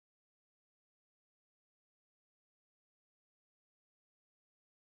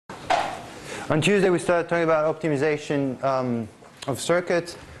On Tuesday, we started talking about optimization of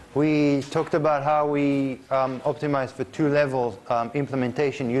circuits. We talked about how we optimize for two-level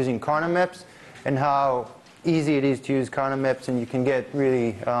implementation using Karnaugh maps, and how easy it is to use Karnaugh maps, and you can get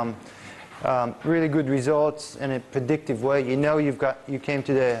really really good results in a predictive way. You know you came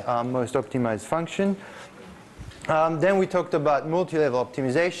to the most optimized function. Then we talked about multi-level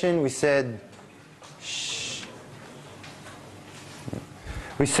optimization. We said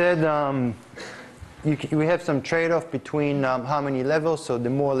we have some trade-off between how many levels. So the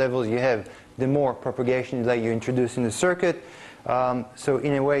more levels you have, the more propagation delay you introduce in the circuit. So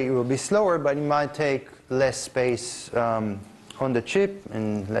in a way, it will be slower, but it might take less space on the chip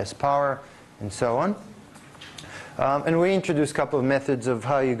and less power and so on. And we introduced a couple of methods of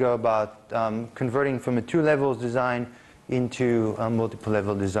how you go about converting from a two-levels design into a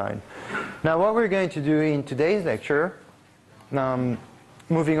multiple-level design. Now, what we're going to do in today's lecture,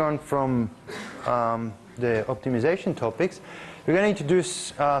 moving on from the optimization topics, we're going to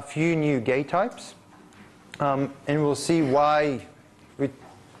introduce a few new gate types, and we'll see why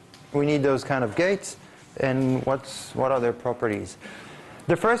we need those kind of gates and what are their properties.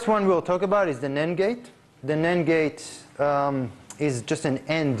 The first one we'll talk about is the Nand gate. The Nand gate is just an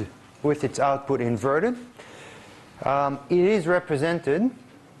AND with its output inverted. It is represented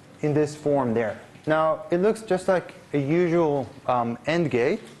in this form there. Now, it looks just like a usual AND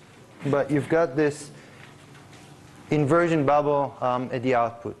gate, but you've got this inversion bubble at the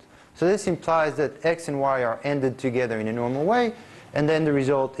output. So this implies that X and Y are ANDed together in a normal way, and then the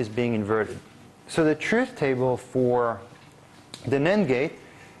result is being inverted. So the truth table for the Nand gate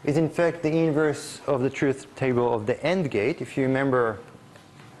is in fact the inverse of the truth table of the AND gate. If you remember,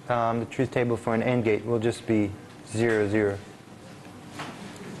 the truth table for an AND gate will just be 0, 0,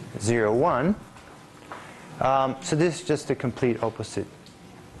 0, 1. So this is just the complete opposite.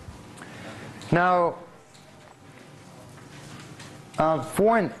 Now,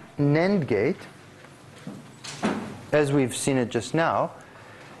 for an NAND gate, as we've seen it just now,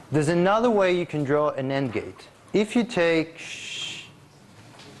 there's another way you can draw a NAND gate. If you take,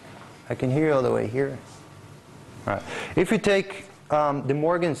 I can hear you all the way here. All right. If you take De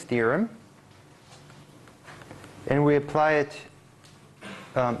Morgan's theorem and we apply it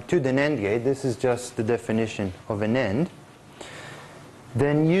to the NAND gate, this is just the definition of an AND,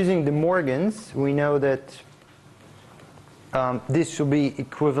 then using De Morgan's, we know that this will be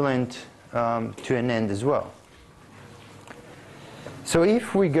equivalent to an AND as well. So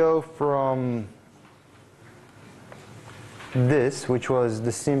if we go from this, which was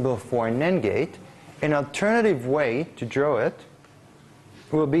the symbol for a NAND gate, an alternative way to draw it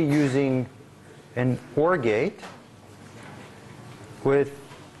will be using an OR gate with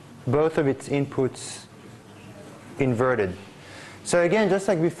both of its inputs inverted. So again, just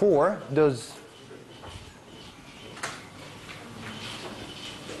like before, those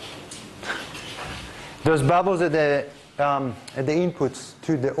bubbles at the inputs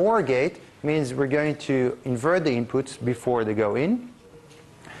to the OR gate means we're going to invert the inputs before they go in.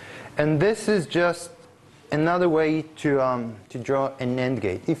 And this is just another way to draw a NAND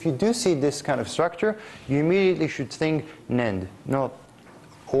gate. If you do see this kind of structure, you immediately should think NAND, not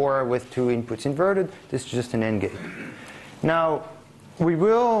OR with two inputs inverted. This is just an AND gate. Now, we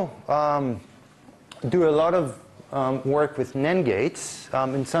will do a lot of work with NAND gates,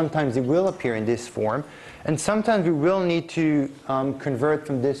 and sometimes it will appear in this form. And sometimes we will need to convert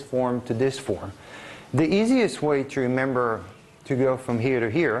from this form to this form. The easiest way to remember to go from here to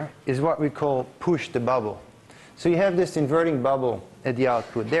here is what we call push the bubble. So you have this inverting bubble at the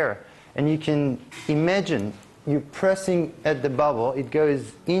output there, and you can imagine you pressing at the bubble, it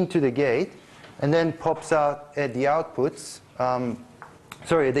goes into the gate, and then pops out at the outputs, the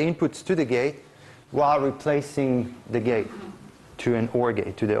inputs to the gate, while replacing the gate to an OR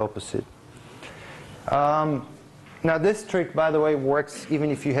gate, to the opposite. Now this trick, by the way, works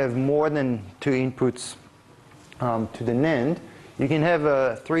even if you have more than two inputs to the NAND. You can have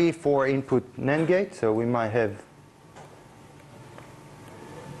a 3, 4 input NAND gate, so we might have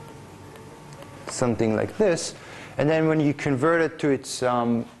something like this. And then when you convert it to its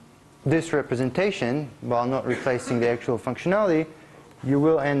this representation, while not replacing the actual functionality, you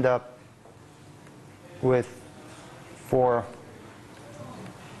will end up with 4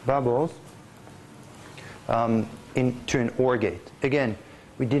 bubbles into an OR gate. Again,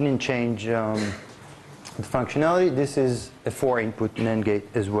 we didn't change the functionality. This is a 4-input NAND gate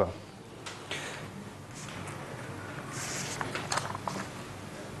as well.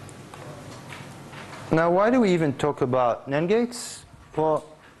 Now, why do we even talk about NAND gates? Well,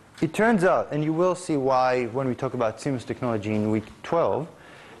 it turns out, and you will see why when we talk about Cmos technology in week 12,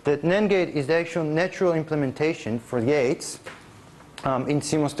 that Nand Gate is the actual natural implementation for gates in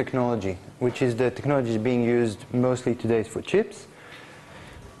Cmos technology, which is the technology being used mostly today for chips.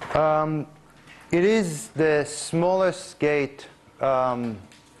 It is the smallest gate and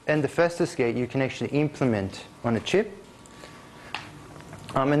the fastest gate you can actually implement on a chip.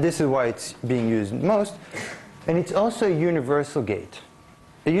 And this is why it's being used most. And it's also a universal gate.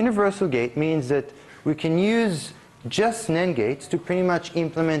 A universal gate means that we can use just NAND gates to pretty much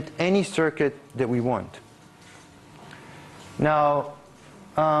implement any circuit that we want. Now,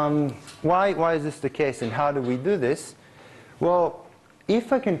 why is this the case and how do we do this? Well,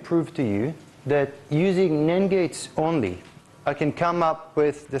 if I can prove to you that using NAND gates only, I can come up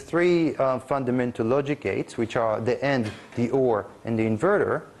with the three fundamental logic gates, which are the AND, the OR, and the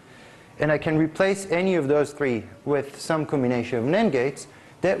inverter, and I can replace any of those three with some combination of NAND gates,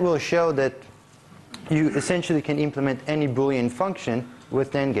 that will show that you essentially can implement any Boolean function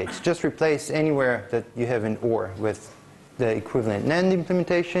with NAND gates. Just replace anywhere that you have an OR with the equivalent NAND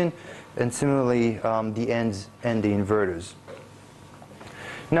implementation, and similarly the ANDs and the inverters.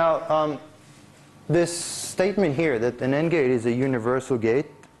 Now, this statement here that an AND gate is a universal gate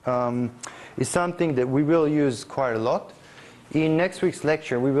is something that we will use quite a lot. In next week's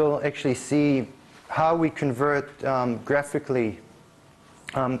lecture, we will actually see how we convert graphically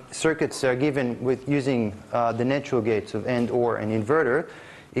circuits that are given with using the natural gates of AND, OR, and inverter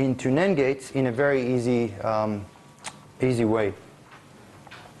into NAND gates in a very easy way.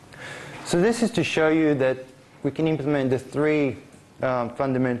 So this is to show you that we can implement the three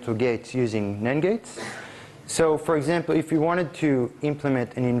fundamental gates using NAND gates. So for example, if you wanted to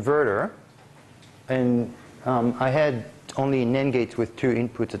implement an inverter, and I had only NAND gates with two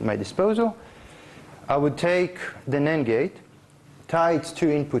inputs at my disposal, I would take the NAND gate, tie its two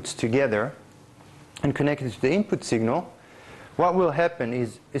inputs together, and connect it to the input signal. What will happen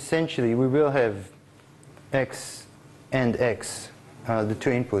is essentially we will have X and X, the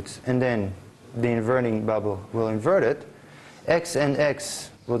two inputs, and then the inverting bubble will invert it. X and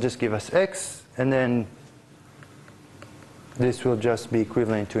X will just give us X, and then this will just be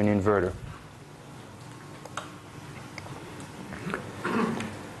equivalent to an inverter.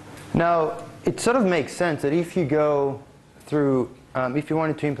 Now, it sort of makes sense that if you go through, if you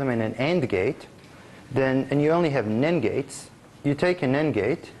wanted to implement an AND gate, then, and you only have NAND gates, you take a NAND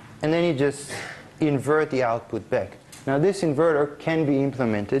gate, and then you just invert the output back. Now, this inverter can be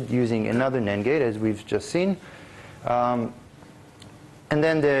implemented using another NAND gate, as we've just seen. And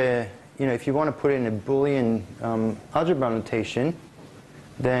then if you want to put in a Boolean algebra notation,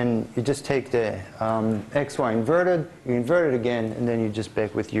 then you just take the XY inverted, you invert it again, and then you just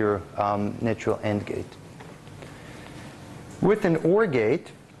back with your natural AND gate. With an OR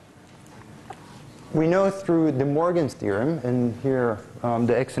gate, we know through De Morgan's theorem, and here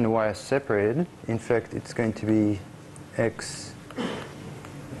the X and the Y are separated. In fact, it's going to be X,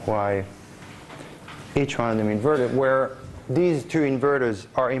 Y, each one of them inverted, where these two inverters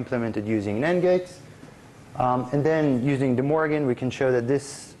are implemented using NAND gates. And then using De Morgan, we can show that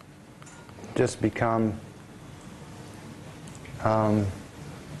this just become an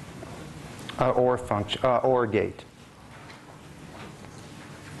OR function, OR gate.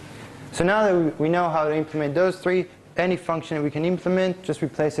 So now that we know how to implement those three, any function that we can implement, just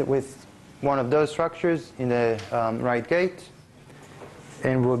replace it with one of those structures in the right gate,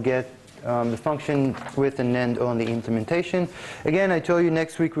 and we'll get the function with a NAND-only implementation. Again, I told you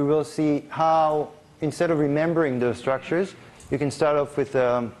next week we will see how, instead of remembering those structures, you can start off with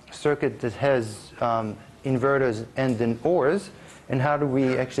a circuit that has inverters and then ORs, and how do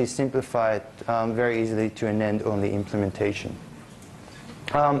we actually simplify it very easily to a NAND-only implementation.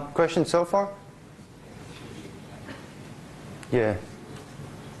 Questions so far? Yeah.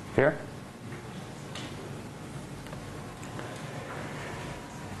 Here?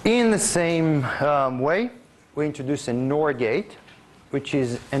 In the same way, we introduce a NOR gate, which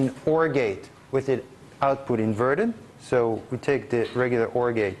is an OR gate with the output inverted. So we take the regular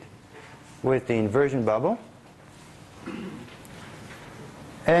OR gate with the inversion bubble.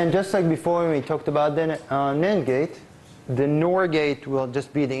 And just like before when we talked about the NAND gate, the NOR gate will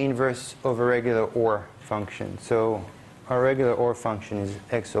just be the inverse of a regular OR function. So our regular OR function is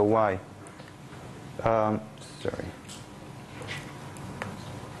X or Y.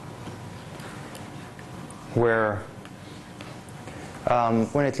 Where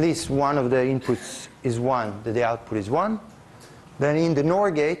when at least one of the inputs is 1, that the output is 1. Then in the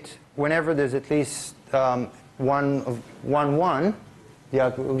NOR gate, whenever there's at least 1, the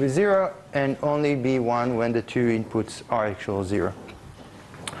output will be 0, and only be 1 when the two inputs are actual 0.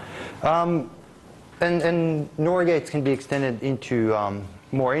 And NOR gates can be extended into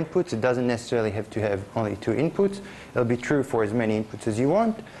more inputs. It doesn't necessarily have to have only 2 inputs. It'll be true for as many inputs as you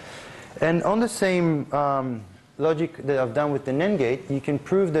want. And on the same logic that I've done with the Nand gate, you can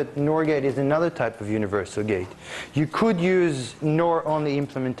prove that NOR gate is another type of universal gate. You could use NOR-only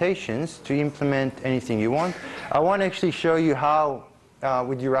implementations to implement anything you want. I want to actually show you how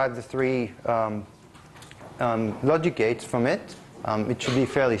we derive the 3 logic gates from it. It should be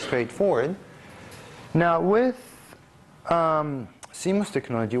fairly straightforward. Now with Cmos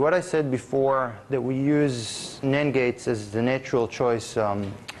technology, what I said before, that we use NAND gates as the natural choice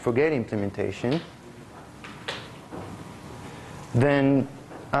for gate implementation, then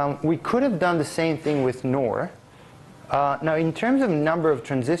we could have done the same thing with NOR. Now in terms of number of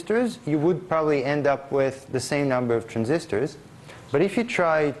transistors, you would probably end up with the same number of transistors. But if you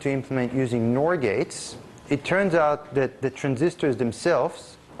try to implement using NOR gates, it turns out that the transistors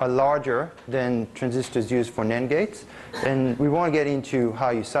themselves are larger than transistors used for NAND gates. And we won't get into how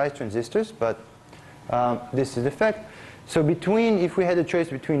you size transistors, but this is the fact. So if we had a choice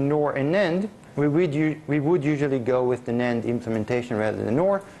between NOR and NAND, we would usually go with the NAND implementation rather than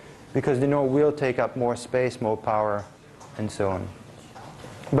NOR, because the NOR will take up more space, more power, and so on.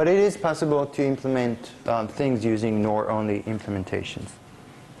 But it is possible to implement things using NOR-only implementations.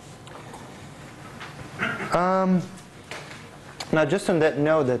 Now, just on that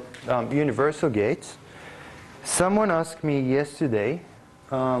note, that universal gates, someone asked me yesterday,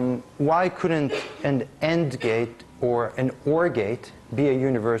 why couldn't an AND gate or an OR gate be a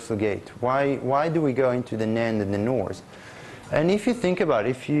universal gate? Why do we go into the NAND and the NORs? And if you think about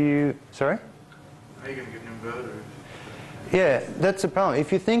it, sorry? How are you going to get an inverter? Yeah, that's the problem.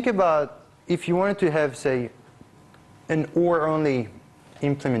 If you think about, if you wanted to have, say, an OR-only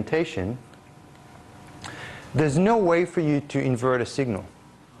implementation, there's no way for you to invert a signal.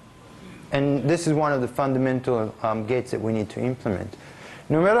 And this is one of the fundamental gates that we need to implement.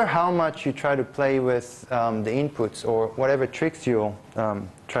 No matter how much you try to play with the inputs or whatever tricks you'll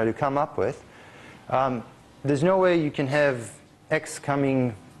try to come up with, there's no way you can have X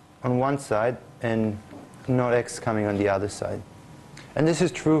coming on one side and not X coming on the other side. And this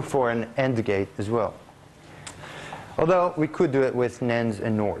is true for an AND gate as well. Although we could do it with NANDs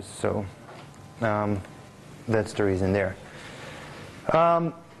and NORs, so that's the reason there.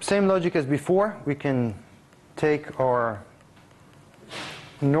 Same logic as before. We can take our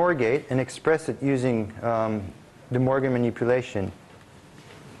NOR gate and express it using De Morgan manipulation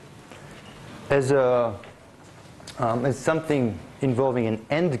as something involving an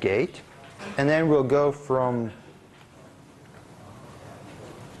AND gate, and then we'll go from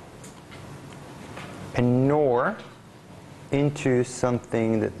a NOR into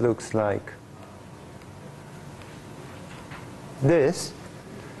something that looks like this,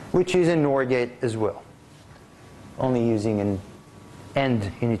 which is a NOR gate as well, only using an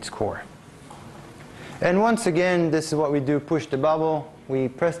AND in its core. And once again, this is what we do: push the bubble. We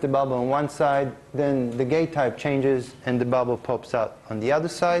press the bubble on one side, then the gate type changes and the bubble pops out on the other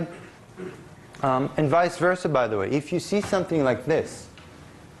side. And vice versa, by the way. If you see something like this,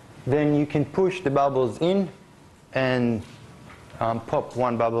 then you can push the bubbles in and pop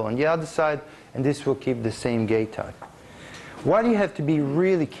one bubble on the other side, and this will keep the same gate type. What you have to be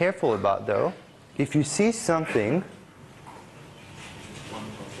really careful about, though, if you see something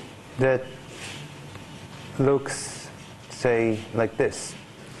that looks, say, like this.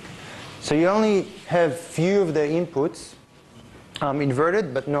 So you only have few of the inputs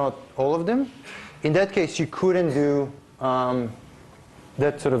inverted, but not all of them. In that case, you couldn't do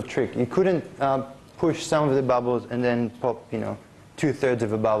that sort of trick. You couldn't push some of the bubbles and then pop, 2/3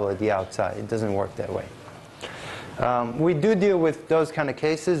 of a bubble at the outside. It doesn't work that way. We do deal with those kind of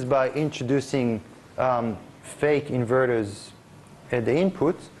cases by introducing fake inverters at the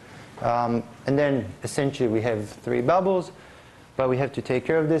inputs. And then essentially we have 3 bubbles, but we have to take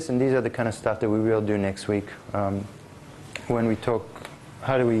care of this, and these are the kind of stuff that we will do next week when we talk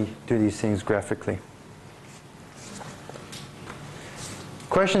how do we do these things graphically.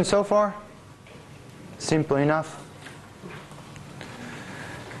 Questions so far? Simple enough?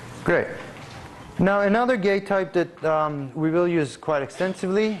 Great. Now another gate type that we will use quite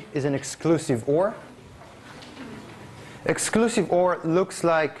extensively is an exclusive OR. Exclusive OR looks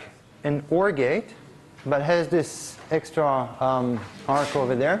like an OR gate, but has this extra arc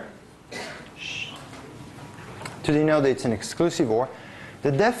over there to denote that it's an exclusive OR.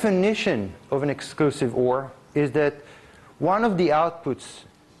 The definition of an exclusive OR is that one of the outputs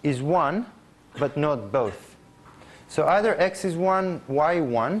is 1, but not both. So either X is 1, Y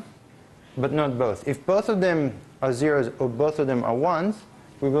 1, but not both. If both of them are zeros or both of them are 1s,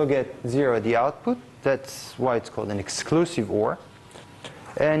 we will get 0 at the output. That's why it's called an exclusive OR.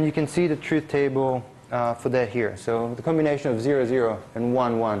 And you can see the truth table for that here. So the combination of 0, 0 and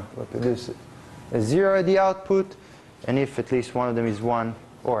 1, 1 will produce a 0 at the output. And if at least one of them is 1,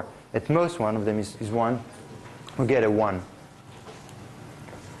 or at most one of them is 1, we'll get a 1.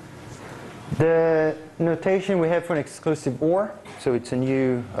 The notation we have for an exclusive OR, so it's a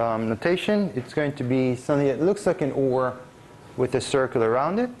new notation. It's going to be something that looks like an OR with a circle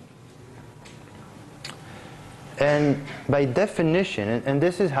around it. And by definition, and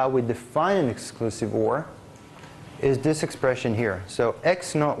this is how we define an exclusive OR, is this expression here. So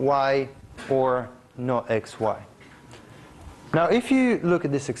x not y or not xy. Now if you look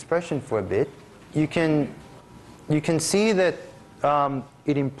at this expression for a bit, you can see that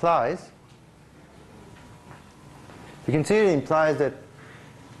it implies that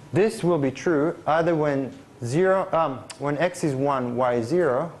this will be true either when x is 1, y is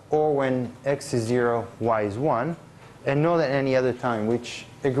 0, or when x is 0, y is 1, and not at any other time, which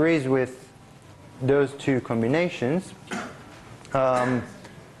agrees with those two combinations,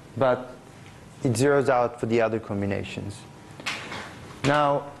 but it zeroes out for the other combinations.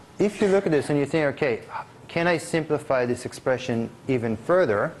 Now, if you look at this and you think, okay, can I simplify this expression even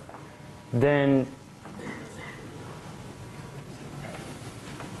further, then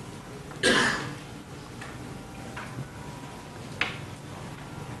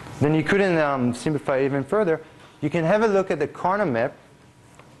you couldn't simplify it even further. You can have a look at the corner map.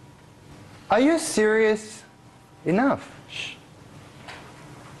 Are you serious enough? Shh.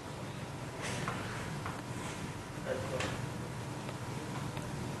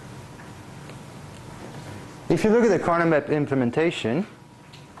 If you look at the corner map implementation,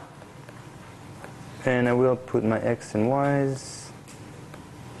 and I will put my x and y's,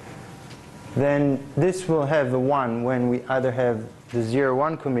 then this will have a 1 when we either have the 0,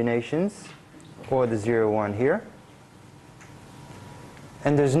 1 combinations or the 0, 1 here.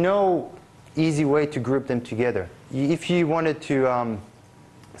 And there's no easy way to group them together. If you wanted to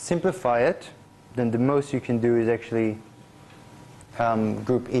simplify it, then the most you can do is actually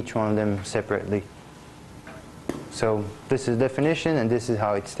group each one of them separately. So this is definition, and this is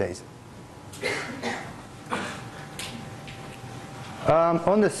how it stays.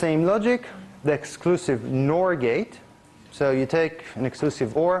 On the same logic, the exclusive NOR gate. So you take an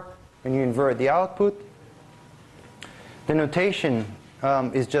exclusive OR and you invert the output. The notation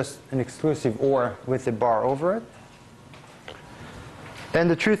is just an exclusive OR with a bar over it. And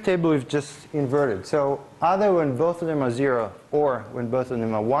the truth table is just inverted. So either when both of them are 0 or when both of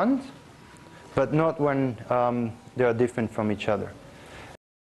them are 1s, but not when they are different from each other.